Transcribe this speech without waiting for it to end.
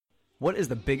What is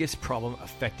the biggest problem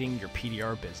affecting your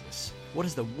PDR business? What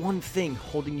is the one thing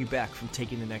holding you back from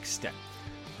taking the next step?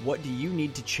 What do you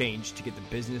need to change to get the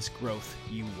business growth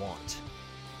you want?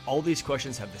 All these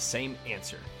questions have the same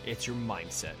answer. It's your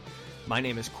mindset. My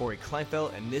name is Corey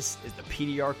Kleinfeld, and this is the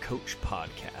PDR Coach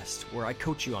Podcast, where I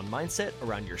coach you on mindset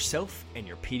around yourself and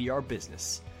your PDR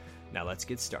business. Now let's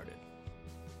get started.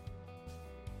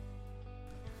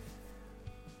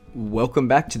 Welcome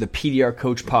back to the PDR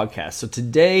Coach Podcast. So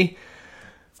today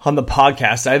on the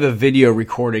podcast, I have a video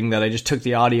recording that I just took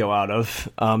the audio out of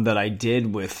that I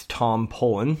did with Tom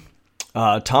Poland.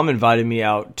 Tom invited me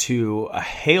out to a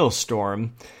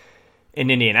hailstorm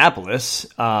in Indianapolis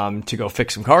to go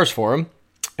fix some cars for him.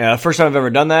 First time I've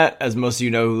ever done that. As most of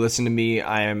you know who listen to me,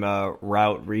 I am a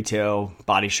route, retail,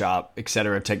 body shop,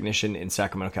 etc. technician in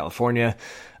Sacramento, California.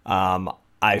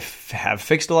 I have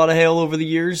fixed a lot of hail over the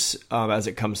years as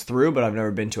it comes through, but I've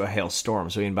never been to a hailstorm.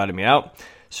 So he invited me out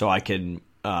so I could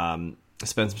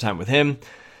spend some time with him,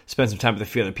 spend some time with a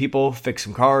few other people, fix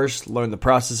some cars, learn the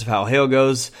process of how hail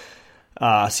goes,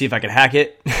 see if I could hack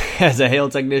it as a hail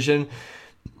technician,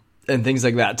 and things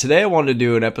like that. Today I wanted to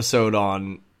do an episode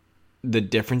on the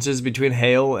differences between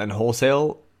hail and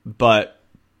wholesale, but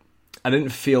I didn't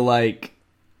feel like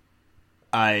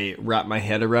I wrapped my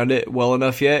head around it well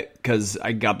enough yet because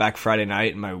I got back Friday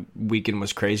night and my weekend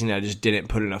was crazy and I just didn't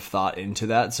put enough thought into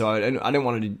that. So I didn't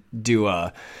want to do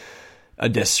a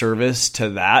disservice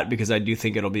to that because I do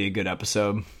think it'll be a good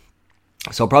episode.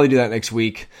 So I'll probably do that next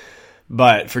week.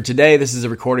 But for today, this is a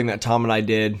recording that Tom and I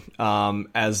did.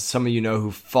 As some of you know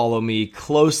who follow me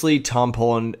closely, Tom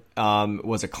Poland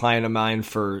was a client of mine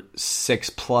for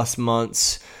 6+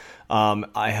 months.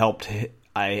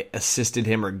 I assisted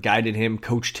him or guided him,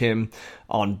 coached him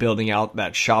on building out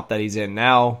that shop that he's in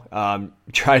now.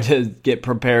 Tried to get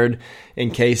prepared in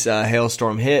case a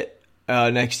hailstorm hit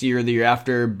next year or the year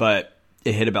after, but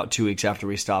it hit about 2 weeks after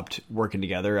we stopped working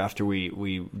together, after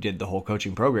we did the whole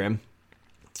coaching program.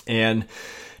 And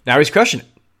now he's crushing it.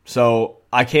 So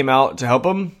I came out to help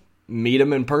him, meet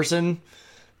him in person,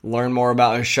 learn more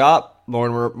about his shop,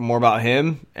 learn more about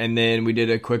him, and then we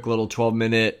did a quick little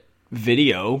 12-minute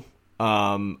video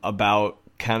about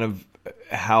kind of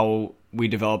how we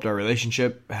developed our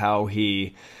relationship, how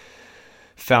he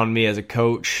found me as a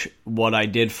coach, what I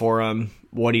did for him,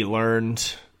 what he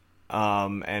learned,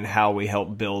 and how we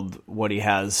helped build what he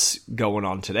has going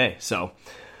on today. So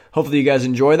hopefully you guys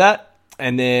enjoy that.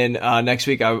 And then next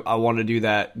week I want to do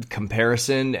that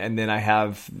comparison, and then I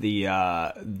have the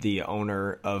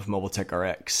owner of Mobile Tech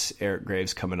RX, Eric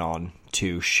Graves, coming on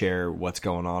to share what's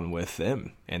going on with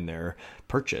them and their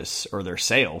purchase or their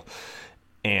sale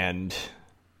and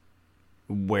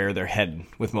where they're heading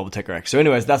with Mobile Tech RX. So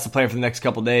anyways, that's the plan for the next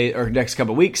couple days or next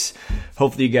couple weeks.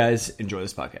 Hopefully you guys enjoy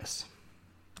this podcast.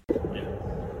 Yeah.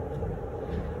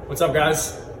 What's up,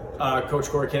 guys? Coach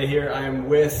Corey K here. I am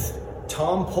with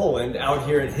Tom Poland out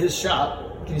here at his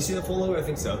shop. Can you see the full logo? I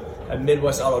think so. At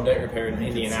Midwest Auto Debt Repair in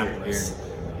Indianapolis.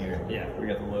 Here. Yeah, we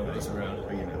got the logos around.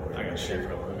 I got a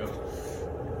Chevrolet logo.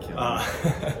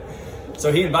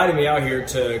 So he invited me out here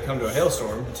to come to a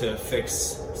hailstorm to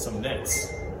fix some dents,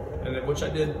 and which I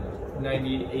did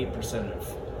 98%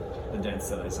 of the dents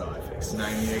that I saw I fixed.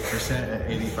 98%,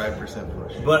 85%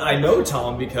 push. But I know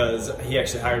Tom because he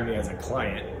actually hired me as a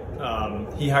client.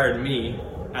 He hired me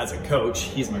as a coach.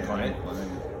 He's my client.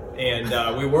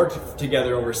 And we worked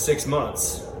together over 6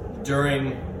 months.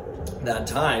 During that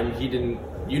time, you didn't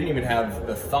even have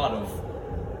the thought of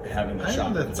having the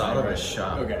shop. I had the thought of a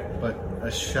shop. Okay. But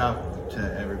a shop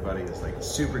to everybody is like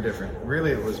super different.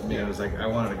 Really, it was me. It was like I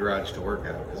wanted a garage to work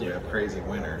out because we have crazy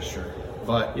winters. Sure.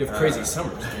 But you have crazy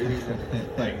summers, dude.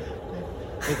 Like,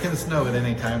 it can snow at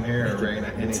any time here or rain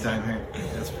at any time here.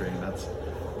 That's pretty nuts.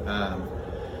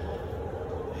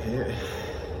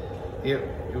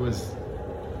 It was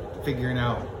figuring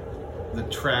out the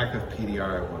track of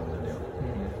PDR I wanted to do,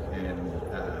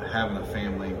 and having a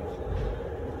family.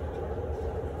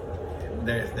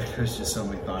 There's just so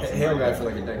many thoughts. Hail guy for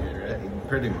like a decade, right?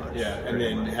 Pretty much. Yeah, and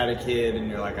then had a kid, and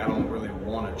you're like, I don't really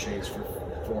want to chase for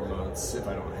 4 months if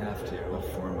I don't have to. Well,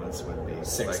 4 months would be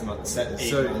 6 months. 8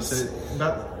 months. So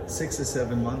about 6 to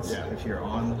 7 months. Yeah. If you're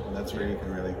on, that's where you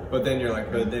can really. But then you're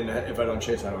like, but then if I don't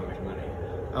chase, I don't make money.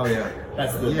 Oh yeah.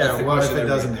 That's the well, if it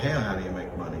doesn't hail, how do you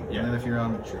make money? Yeah. And then if you're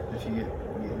on, if you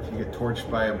get torched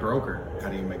by a broker, how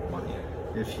do you make money?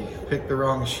 If you pick the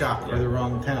wrong shop or the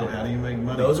wrong town, how do you make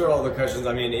money? Those are all the questions.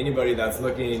 I mean, anybody that's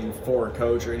looking for a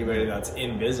coach or anybody that's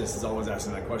in business is always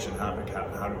asking that question: How do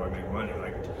I make money?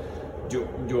 Like,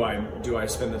 do I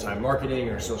spend the time marketing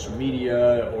or social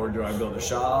media, or do I build a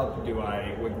shop?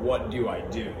 What do I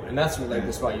do? And that's like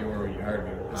the spot you were when you hired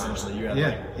me. Essentially, you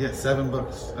had 7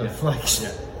 books of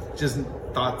just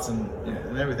thoughts and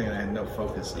everything, and I had no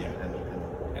focus.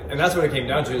 And that's what it came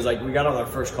down to. Is like we got on our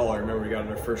first call. I remember we got on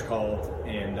our first call,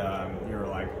 and you were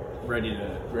like ready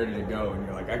to go, and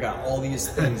you're like, I got all these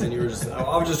things, and you were just,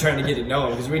 I was just trying to get it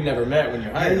known because we'd never met when you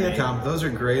hired me. Tom, those are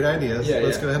great ideas.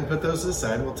 Let's go ahead and put those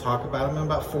aside. We'll talk about them in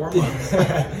about 4 months.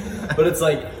 But it's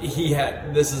like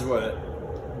this is what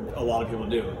a lot of people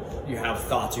do. You have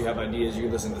thoughts, you have ideas, you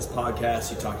listen to this podcast,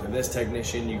 you talk to this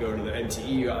technician, you go to the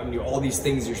NTE, all these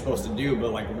things you're supposed to do,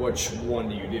 but like which one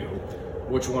do you do?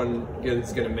 Which one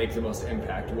is going to make the most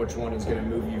impact? Which one is going to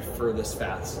move you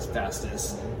fastest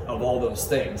of all those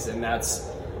things? And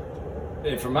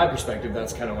from my perspective,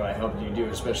 that's kind of what I helped you do,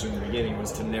 especially in the beginning,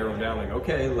 was to narrow down, like,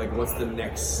 okay, like what's the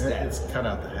next step? It's cut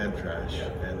out the head trash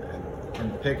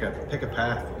and pick a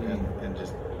path and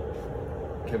just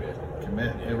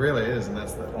commit. It really is, and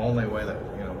that's the only way that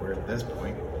we're at this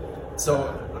point.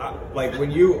 So, like when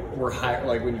you were hired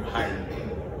me.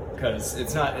 Because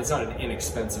it's not an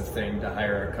inexpensive thing to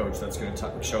hire a coach that's going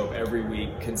to show up every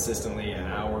week consistently, an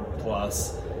hour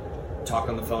plus, talk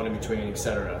on the phone in between,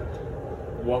 etc.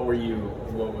 What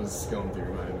was going through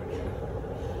your mind when you?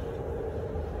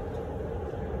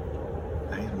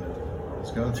 I don't know. It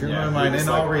was going through my mind. In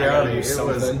all reality,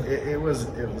 it was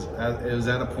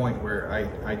at a point where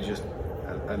I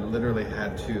literally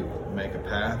had to make a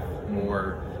path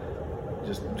or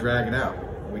just drag it out.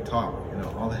 We talk,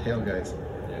 all the Hale guys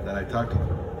that I talk to,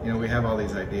 we have all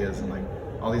these ideas and like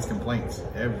all these complaints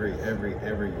every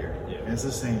year. And it's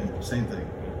the same thing.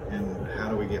 And how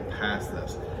do we get past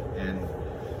this? And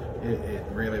it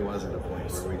really was at a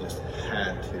point where we just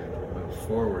had to move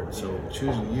forward. So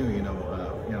choosing you,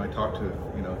 I talked to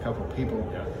a couple of people,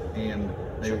 and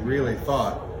they really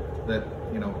thought that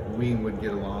we would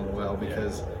get along well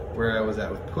because where I was at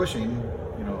with pushing.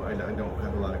 I don't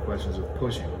have a lot of questions with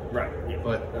pushing. Right. Yeah.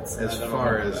 But as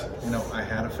far as, I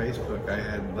had a Facebook, I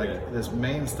had this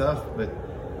main stuff, but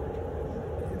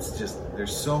it's just,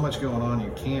 there's so much going on,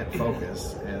 you can't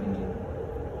focus. And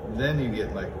then you get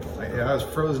I was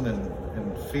frozen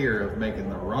in fear of making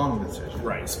the wrong decision.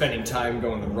 Right. Spending time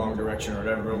going the wrong direction or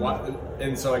whatever.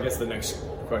 And so I guess the next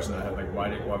question I have, why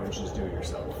would you just do it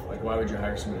yourself? Like, why would you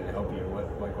hire somebody to help you?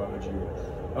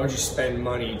 Why would you spend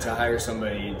money to hire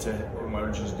somebody and why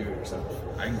would you just do it yourself?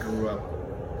 I grew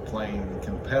up playing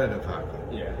competitive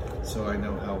hockey. Yeah. So I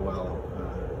know how well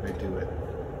I do it.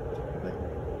 Like,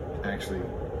 actually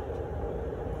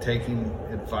taking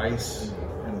advice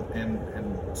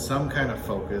and some kind of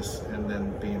focus and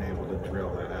then being able to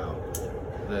drill that out.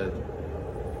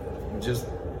 Just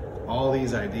all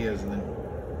these ideas, and then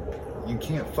you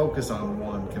can't focus on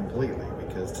one completely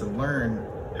because to learn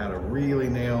how to really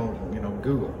nail,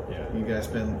 Google. Yeah. You guys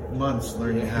spend months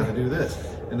learning how to do this,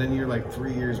 and then you're like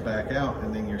 3 years back out,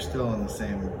 and then you're still in the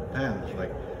same path.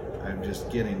 Like, I'm just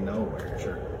getting nowhere.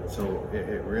 Sure. So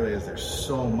it really is. There's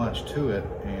so much to it,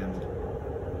 and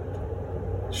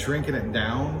shrinking it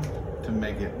down to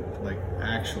make it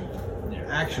actionable. Yeah.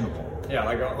 That's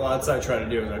what I try to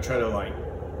do. Is I try to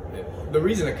the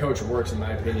reason a coach works, in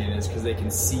my opinion, is because they can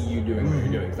see you doing what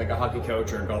you're doing. Like a hockey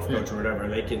coach or a golf coach or whatever,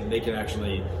 they can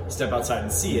actually step outside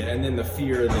and see it. And then the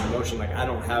fear and the emotion, I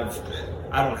don't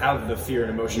have the fear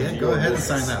and emotion. Yeah, go ahead and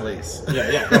sign that lease.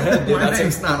 Yeah, go ahead. My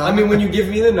name's not on it. When you give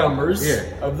me the numbers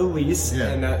of the lease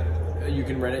and that you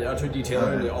can rent it out to a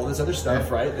detailer and all this other stuff,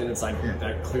 right? Then it's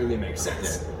that clearly makes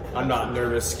sense. Yeah. I'm not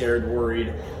nervous, scared,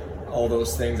 worried, all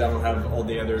those things. I don't have all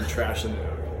the other trash in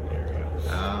there. There we go.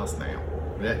 Oh, snap.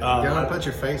 You're going to put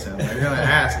your face in. You're going to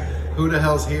ask, who the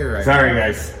hell's here right Sorry,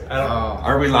 guys.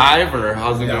 Are we live or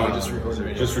how's it going? Just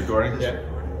recording. Just recording? Yeah.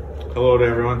 Hello to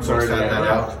everyone. Sorry to that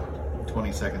out.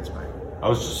 20 seconds back. I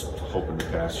was just hoping to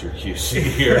pass your QC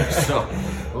here. So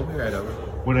we'll be right over.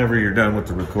 Whenever you're done with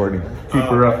the recording, keep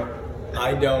her up.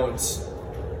 I don't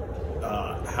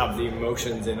have the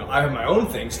emotions, and I have my own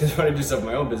things because when I do stuff in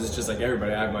my own business, just like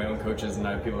everybody, I have my own coaches and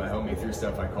I have people that help me through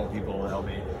stuff. I call people to help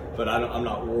me, but I'm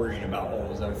not worried about all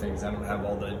those other things. I don't have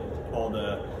all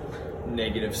the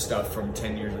negative stuff from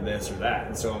 10 years of this or that,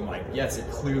 and so I'm like, yes,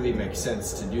 it clearly makes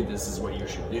sense to do this. Is what you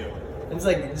should do. And it's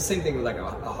like the same thing with a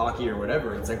hockey or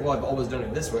whatever. It's like, well, I've always done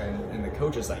it this way, and the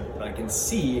coach is like, but I can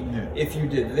see if you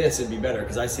did this, it'd be better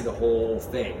because I see the whole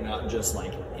thing, not just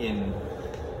in.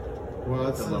 Well,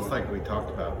 it's like we talked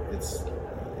about. It's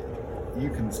you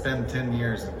can spend 10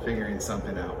 years figuring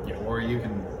something out, or you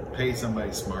can pay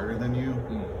somebody smarter than you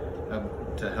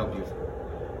to help you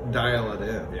dial it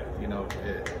in. Yeah.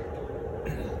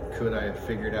 could I have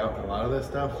figured out a lot of this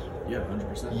stuff? Yeah,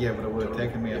 100%. Yeah, but it would have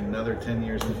taken me another 10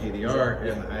 years in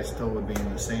PDR, and I still would be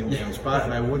in the same damn spot,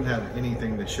 and I wouldn't have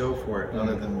anything to show for it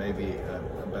other than maybe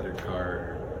a better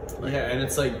car. Like, yeah, and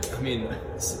it's like, I mean,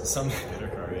 some better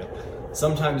car. Yeah.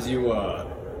 Sometimes you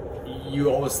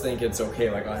always think it's okay.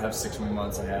 Like, I have 6 more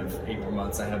months, I have 8 more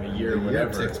months, I have a year,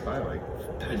 whatever. Ticks by like.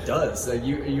 It does. Like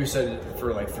you said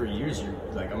for like 3 years, you're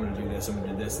like, I'm going to do this,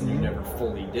 and you never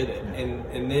fully did it.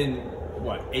 And then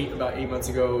what? About 8 months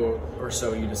ago or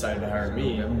so, you decided to hire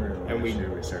me, and we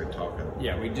started talking.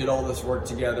 Yeah, we did all this work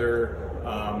together.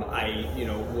 I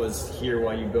was here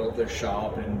while you built this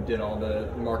shop and did all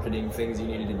the marketing things you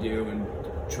needed to do, and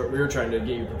we were trying to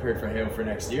get you prepared for Hale for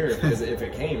next year if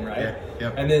it came, right? Yeah,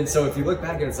 yep. And then so if you look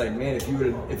back and it's like, man, if you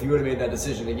would have made that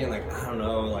decision again, like I don't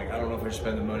know if I should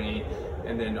spend the money,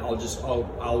 and then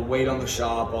I'll wait on the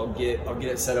shop, I'll get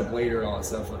it set up later and all that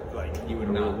stuff. Like you would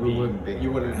not we wouldn't be.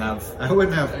 You wouldn't have. I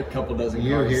wouldn't have a couple dozen.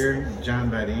 You cars. Here,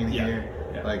 John Badine here,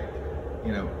 yeah. like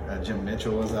Jim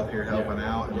Mitchell was up here helping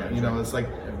out. And, exactly. It's like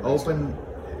open.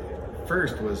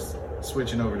 First was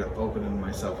switching over to opening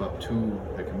myself up to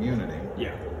the community.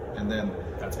 Yeah. And then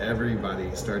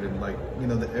everybody started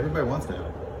everybody wants to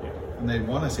help, and they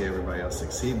want to see everybody else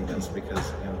succeed in this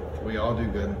because we all do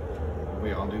good.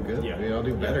 We all do good. Yeah. We all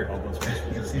do better. All those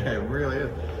places. Yeah, it really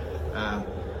is. Man,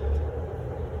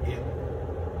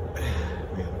 I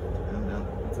don't know.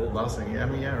 That's it. Lost it. Yeah, I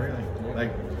mean, yeah, really. Yeah.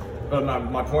 Like, but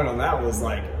my point on that was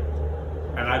like,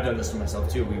 and I've done this to myself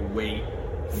too. We wait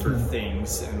for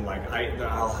things, and like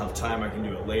I'll have time. I can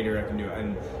do it later. I can do it,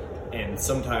 and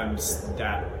sometimes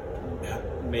that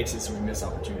makes it so we miss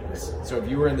opportunities. So if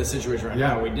you were in this situation right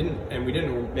now, we didn't.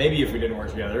 Maybe if we didn't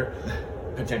work together,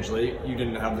 potentially you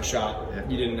didn't have the shop,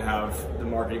 you didn't have the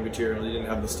marketing material, you didn't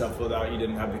have the stuff filled out, you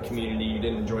didn't have the community, you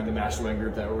didn't join the mastermind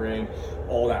group that we're in,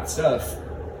 all that stuff.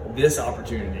 This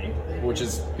opportunity, which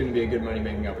is going to be a good money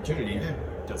making opportunity,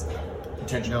 doesn't have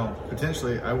potential. No,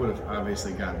 potentially I would have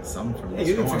obviously gotten some from this.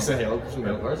 You can fix the Hale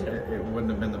cars. It wouldn't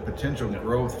have been the potential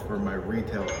growth for my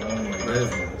retail only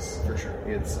business. For sure.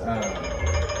 It's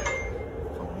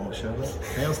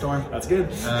hailstorm. That's good.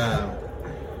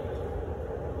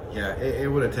 Yeah, it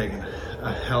would have taken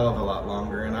a hell of a lot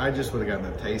longer, and I just would have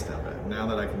gotten a taste of it. Now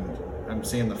that I'm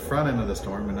seeing the front end of the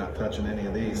storm and not touching any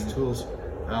of these tools,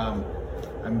 I'm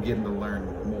getting to learn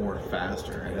more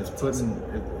faster, and it's putting,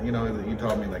 you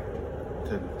taught me like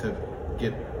to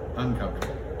get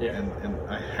uncomfortable, and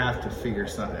I have to figure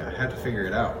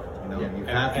it out. You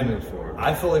have to move forward.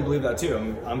 I fully believe that too.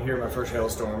 I'm here my first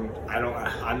hailstorm.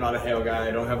 I'm not a hail guy.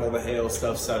 I don't have all the hail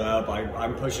stuff set up.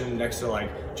 I'm pushing next to like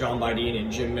John Badine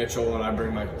and Jim Mitchell, and I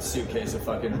bring my suitcase of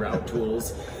fucking route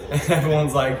tools. And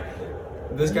everyone's like,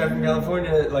 this guy from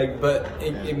California, but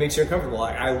it makes you uncomfortable.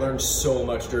 I learned so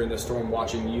much during the storm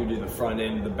watching you do the front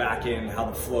end, the back end, how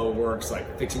the flow works,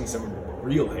 like fixing some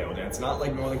real hail dance, not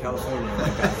like Northern California,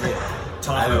 like got hit.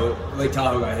 Lake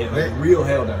Tahoe got hit, like real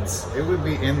hail dance. It would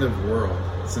be end of world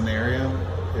scenario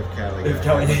if Cali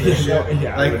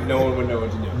no one would know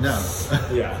what to do. No.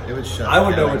 Yeah. It would shut I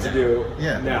would know Cali what down. to do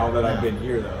now that I've been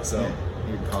here though. So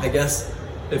I it. guess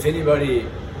if anybody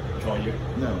call you.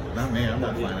 No, not me. I'm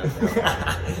not flying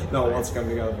out. No one wants to come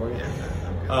to California.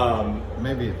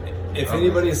 Maybe if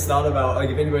anybody's thought about, like,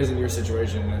 if anybody's in your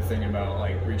situation and thinking about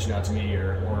like reaching out to me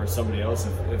or somebody else,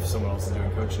 if someone else is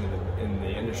doing coaching in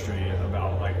the industry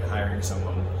about like hiring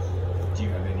someone, do you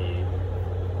have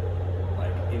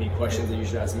any questions that you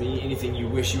should ask me? Anything you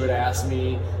wish you would ask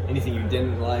me? Anything you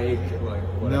didn't like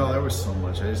whatever? No, there was so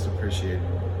much. I just appreciate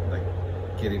like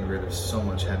getting rid of so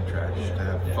much head trash to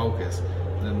have focus.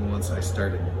 And then once I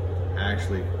started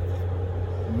actually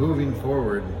moving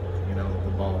forward,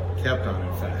 the ball kept on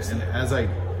moving fast. And as I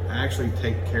actually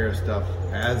take care of stuff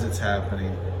as it's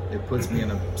happening, it puts me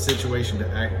in a situation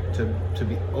to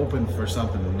be open for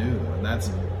something new. And that's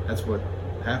what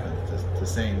happens to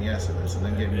saying yes to this, and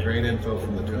then getting great info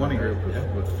from the 20 group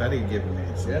with Fetty giving me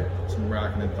some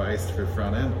rocking advice for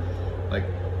front end, But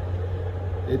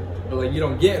you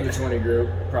don't get in the 20 group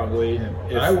probably.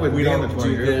 I would be in the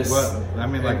 20 group. This, well, I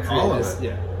mean, like all of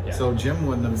it. Yeah. So Jim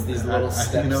wouldn't have. These little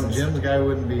steps. Jim's guy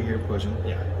wouldn't be here pushing.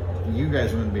 Yeah. You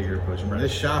guys wouldn't be here pushing.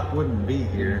 This shop wouldn't be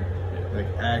here,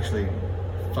 actually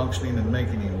functioning and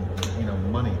making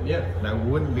money. Yeah. And I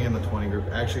wouldn't be in the 20 group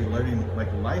actually learning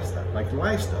life stuff.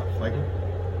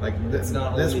 This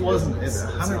wasn't. It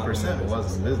 100%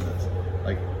 wasn't business.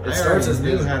 I already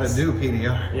knew how to do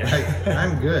PDR. Yeah.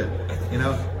 I'm good.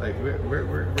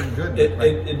 We're good.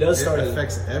 It does start. It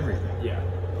affects everything. Yeah.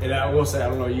 And I will say, I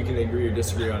don't know, you can agree or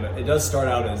disagree on it. It does start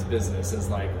out as business, as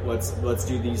like, let's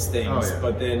do these things.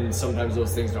 But then sometimes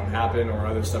those things don't happen or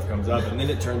other stuff comes up. And then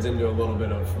it turns into a little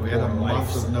bit of We had a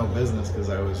month of no business because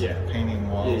I was painting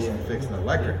walls and fixing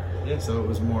electric. So it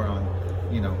was more on,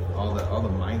 all the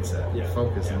mindset,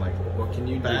 focus, and like what can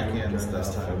you do back end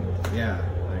stuff. Time?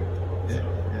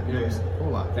 It was a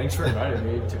whole lot. Thanks for inviting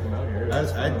me to come out here.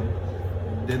 I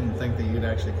didn't think that you'd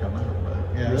actually come out, but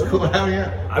yeah, really? It was cool.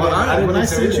 When I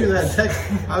sent you that text,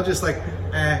 I was just like,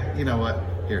 you know what?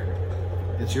 Here,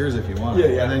 it's yours if you want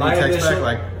it. And then you text back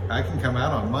like, I can come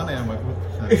out on Monday. I'm like, what the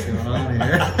fuck's going on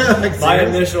here? Like, my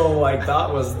initial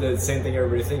thought was the same thing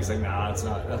everybody thinks. Like, nah,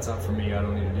 that's not for me. I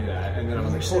don't need to do that. And then I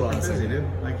was like, hold on a second, dude.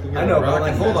 I know, but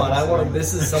like, hold on. I want.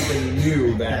 This is something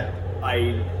new that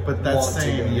I. But that's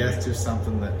saying yes to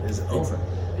something that is open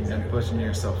and pushing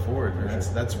yourself forward.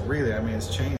 That's really,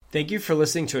 it's changed. Thank you for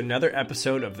listening to another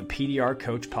episode of the PDR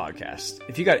Coach Podcast.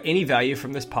 If you got any value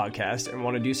from this podcast and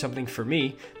want to do something for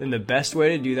me, then the best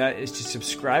way to do that is to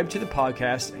subscribe to the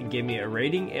podcast and give me a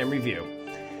rating and review.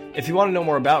 If you want to know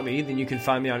more about me, then you can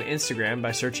find me on Instagram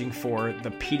by searching for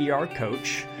the PDR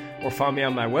Coach, or find me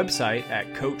on my website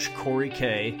at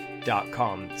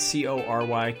coachcoryk.com,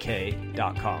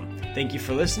 CORYK.com. Thank you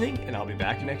for listening, and I'll be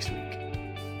back next week.